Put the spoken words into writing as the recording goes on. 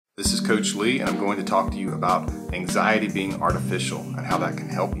This is Coach Lee, and I'm going to talk to you about anxiety being artificial and how that can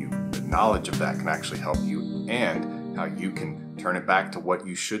help you. The knowledge of that can actually help you, and how you can turn it back to what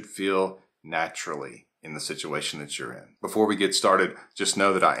you should feel naturally in the situation that you're in. Before we get started, just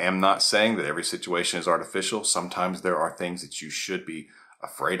know that I am not saying that every situation is artificial. Sometimes there are things that you should be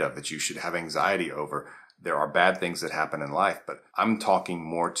afraid of, that you should have anxiety over. There are bad things that happen in life, but I'm talking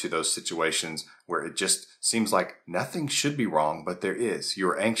more to those situations where it just seems like nothing should be wrong, but there is.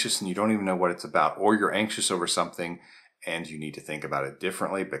 You're anxious and you don't even know what it's about, or you're anxious over something and you need to think about it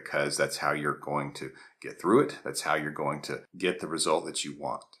differently because that's how you're going to get through it. That's how you're going to get the result that you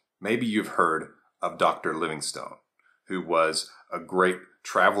want. Maybe you've heard of Dr. Livingstone, who was a great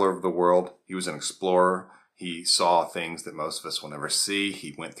traveler of the world. He was an explorer. He saw things that most of us will never see.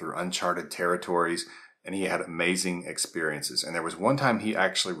 He went through uncharted territories, and he had amazing experiences. And there was one time he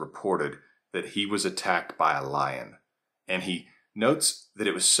actually reported that he was attacked by a lion. And he notes that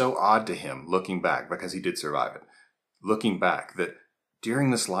it was so odd to him looking back, because he did survive it, looking back, that during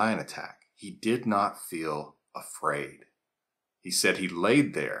this lion attack, he did not feel afraid. He said he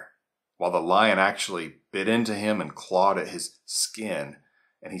laid there while the lion actually bit into him and clawed at his skin.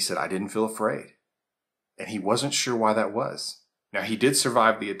 And he said, I didn't feel afraid. And he wasn't sure why that was. Now, he did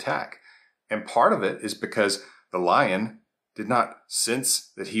survive the attack. And part of it is because the lion did not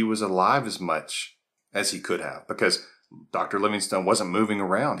sense that he was alive as much as he could have, because Dr. Livingstone wasn't moving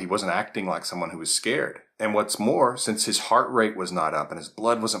around. He wasn't acting like someone who was scared. And what's more, since his heart rate was not up and his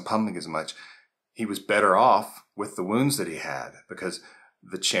blood wasn't pumping as much, he was better off with the wounds that he had because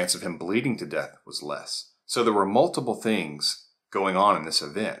the chance of him bleeding to death was less. So there were multiple things going on in this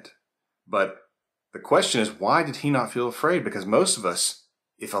event. But the question is, why did he not feel afraid? Because most of us,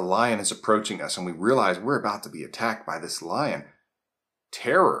 if a lion is approaching us and we realize we're about to be attacked by this lion,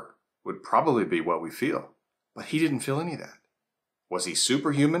 terror would probably be what we feel. But he didn't feel any of that. Was he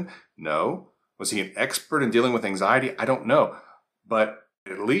superhuman? No. Was he an expert in dealing with anxiety? I don't know. But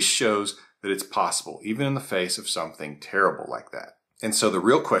it at least shows that it's possible, even in the face of something terrible like that. And so the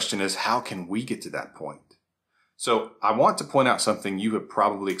real question is, how can we get to that point? So I want to point out something you have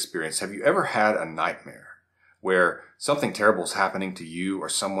probably experienced. Have you ever had a nightmare where something terrible is happening to you or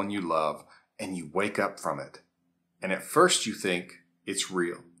someone you love, and you wake up from it? And at first you think it's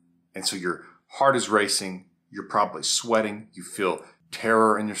real. And so your heart is racing, you're probably sweating, you feel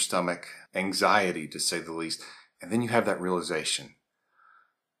terror in your stomach, anxiety to say the least. And then you have that realization.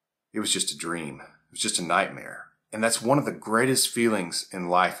 It was just a dream. It was just a nightmare. And that's one of the greatest feelings in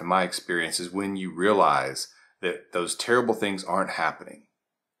life, in my experience, is when you realize that those terrible things aren't happening.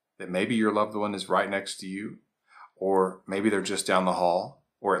 That maybe your loved one is right next to you, or maybe they're just down the hall,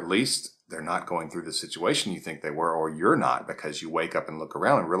 or at least they're not going through the situation you think they were, or you're not, because you wake up and look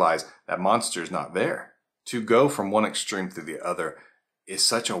around and realize that monster is not there. To go from one extreme to the other is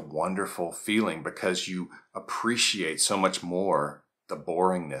such a wonderful feeling because you appreciate so much more the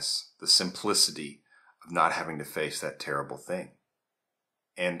boringness, the simplicity of not having to face that terrible thing.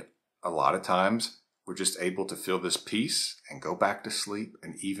 And a lot of times we're just able to feel this peace and go back to sleep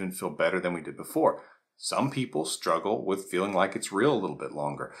and even feel better than we did before. Some people struggle with feeling like it's real a little bit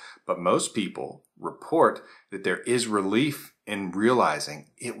longer, but most people report that there is relief in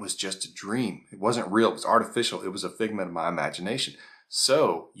realizing it was just a dream. It wasn't real. It was artificial. It was a figment of my imagination.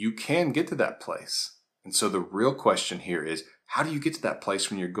 So you can get to that place. And so the real question here is, how do you get to that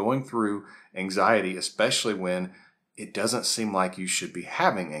place when you're going through anxiety, especially when it doesn't seem like you should be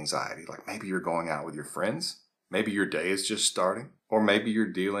having anxiety? Like maybe you're going out with your friends, maybe your day is just starting, or maybe you're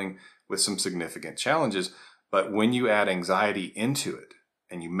dealing with some significant challenges. But when you add anxiety into it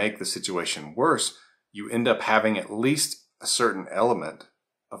and you make the situation worse, you end up having at least a certain element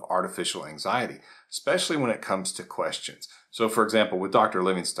of artificial anxiety, especially when it comes to questions. So for example, with Dr.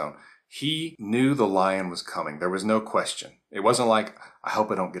 Livingstone, he knew the lion was coming. There was no question. It wasn't like, I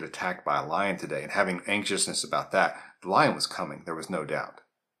hope I don't get attacked by a lion today, and having anxiousness about that. The lion was coming. There was no doubt.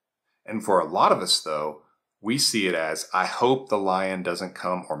 And for a lot of us, though, we see it as, I hope the lion doesn't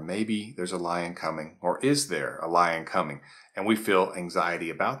come, or maybe there's a lion coming, or is there a lion coming? And we feel anxiety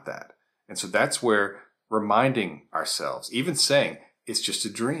about that. And so that's where reminding ourselves, even saying, it's just a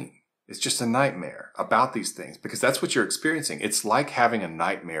dream, it's just a nightmare about these things, because that's what you're experiencing. It's like having a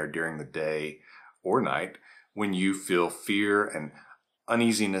nightmare during the day or night when you feel fear and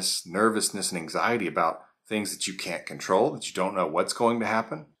uneasiness, nervousness, and anxiety about things that you can't control, that you don't know what's going to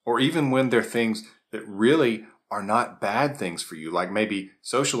happen, or even when they're things that really are not bad things for you, like maybe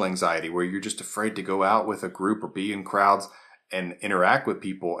social anxiety, where you're just afraid to go out with a group or be in crowds and interact with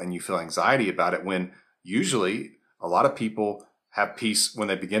people, and you feel anxiety about it, when usually a lot of people have peace when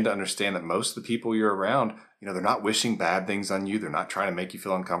they begin to understand that most of the people you're around, they're not wishing bad things on you. They're not trying to make you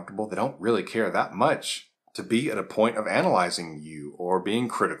feel uncomfortable. They don't really care that much to be at a point of analyzing you or being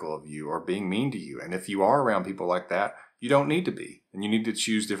critical of you or being mean to you. And if you are around people like that, you don't need to be, and you need to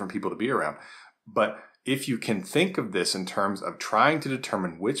choose different people to be around. But if you can think of this in terms of trying to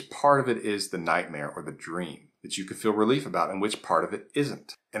determine which part of it is the nightmare or the dream that you can feel relief about and which part of it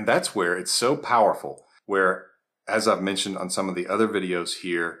isn't. And that's where it's so powerful, where, as I've mentioned on some of the other videos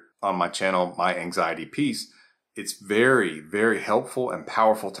here on my channel, My Anxiety Peace, it's very, very helpful and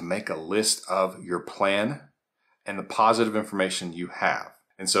powerful to make a list of your plan and the positive information you have.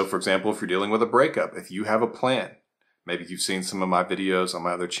 And so, for example, if you're dealing with a breakup, if you have a plan, maybe you've seen some of my videos on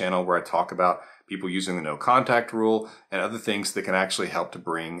my other channel where I talk about people using the no contact rule and other things that can actually help to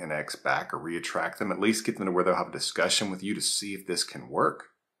bring an ex back or reattract them, at least get them to where they'll have a discussion with you to see if this can work.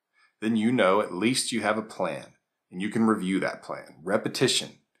 Then at least you have a plan and you can review that plan.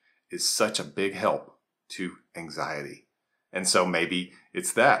 Repetition is such a big help to anxiety. And so maybe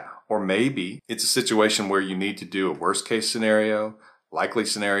it's that, or maybe it's a situation where you need to do a worst case scenario, likely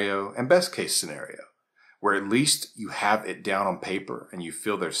scenario, and best case scenario, where at least you have it down on paper and you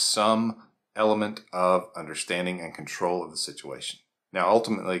feel there's some element of understanding and control of the situation. Now,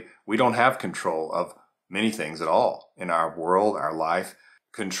 ultimately, we don't have control of many things at all in our world, our life.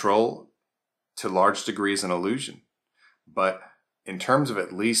 Control to large degree is an illusion. But in terms of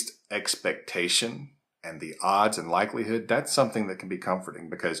at least expectation and the odds and likelihood, that's something that can be comforting,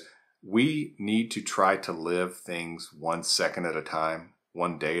 because we need to try to live things 1 second at a time,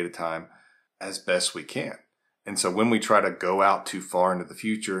 1 day at a time, as best we can. And so when we try to go out too far into the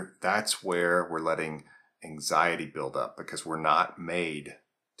future, that's where we're letting anxiety build up, because we're not made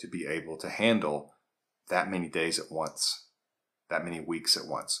to be able to handle that many days at once, that many weeks at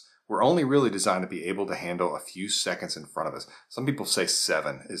once. We're only really designed to be able to handle a few seconds in front of us. Some people say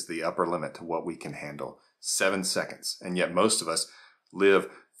 7 is the upper limit to what we can handle. 7 seconds. And yet most of us live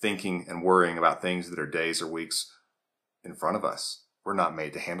thinking and worrying about things that are days or weeks in front of us. We're not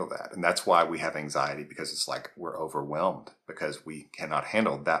made to handle that. And that's why we have anxiety, because it's like we're overwhelmed, because we cannot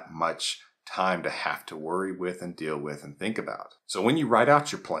handle that much time to have to worry with and deal with and think about. So when you write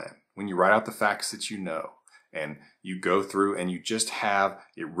out your plan, when you write out the facts that you know, and you go through and you just have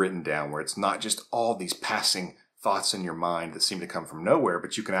it written down, where it's not just all these passing thoughts in your mind that seem to come from nowhere,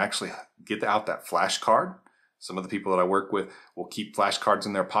 but you can actually get out that flashcard. Some of the people that I work with will keep flashcards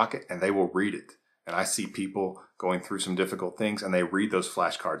in their pocket and they will read it. And I see people going through some difficult things and they read those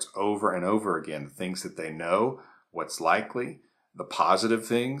flashcards over and over again, the things that they know, what's likely, the positive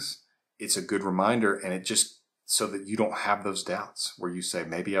things. It's a good reminder, and it just so that you don't have those doubts where you say,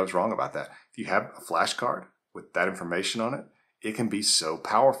 maybe I was wrong about that. If you have a flashcard with that information on it, it can be so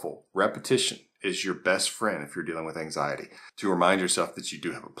powerful. Repetition is your best friend if you're dealing with anxiety. To remind yourself that you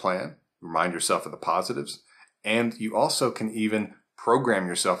do have a plan, remind yourself of the positives, and you also can even program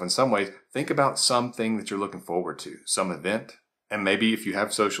yourself in some ways. Think about something that you're looking forward to, some event. And maybe if you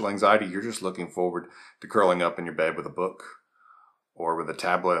have social anxiety, you're just looking forward to curling up in your bed with a book or with a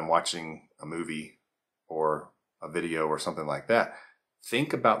tablet and watching a movie or a video or something like that.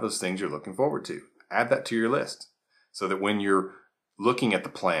 Think about those things you're looking forward to. Add that to your list so that when you're looking at the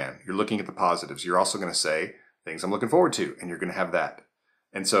plan, you're looking at the positives, you're also going to say things I'm looking forward to, and you're going to have that.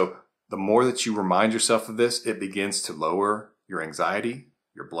 And so the more that you remind yourself of this, it begins to lower your anxiety,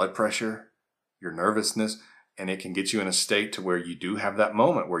 your blood pressure, your nervousness, and it can get you in a state to where you do have that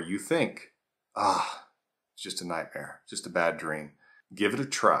moment where you think, it's just a nightmare, just a bad dream. Give it a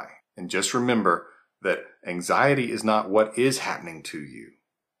try. And just remember that anxiety is not what is happening to you,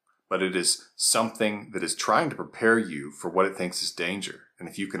 but it is something that is trying to prepare you for what it thinks is danger. And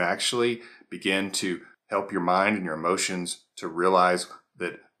if you can actually begin to help your mind and your emotions to realize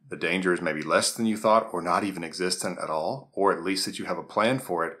that the danger is maybe less than you thought, or not even existent at all, or at least that you have a plan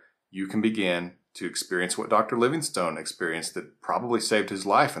for it, you can begin to experience what Dr. Livingstone experienced that probably saved his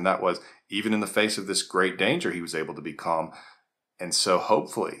life. And that was, even in the face of this great danger, he was able to be calm. And so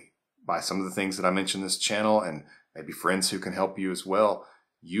hopefully, by some of the things that I mentioned in this channel, and maybe friends who can help you as well,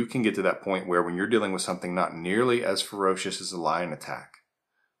 you can get to that point where when you're dealing with something not nearly as ferocious as a lion attack,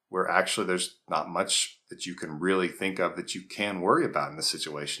 where actually there's not much that you can really think of that you can worry about in this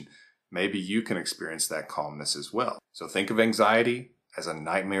situation, maybe you can experience that calmness as well. So think of anxiety as a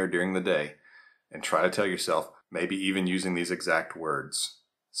nightmare during the day and try to tell yourself, maybe even using these exact words,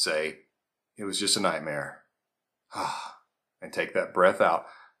 say, it was just a nightmare. And take that breath out.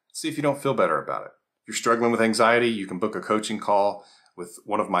 See if you don't feel better about it. If you're struggling with anxiety, you can book a coaching call with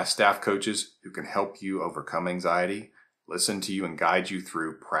one of my staff coaches who can help you overcome anxiety, listen to you, and guide you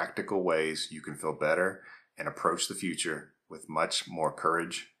through practical ways you can feel better and approach the future with much more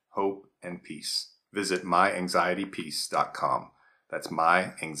courage, hope, and peace. Visit MyAnxietyPeace.com. That's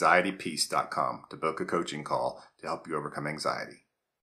MyAnxietyPeace.com to book a coaching call to help you overcome anxiety.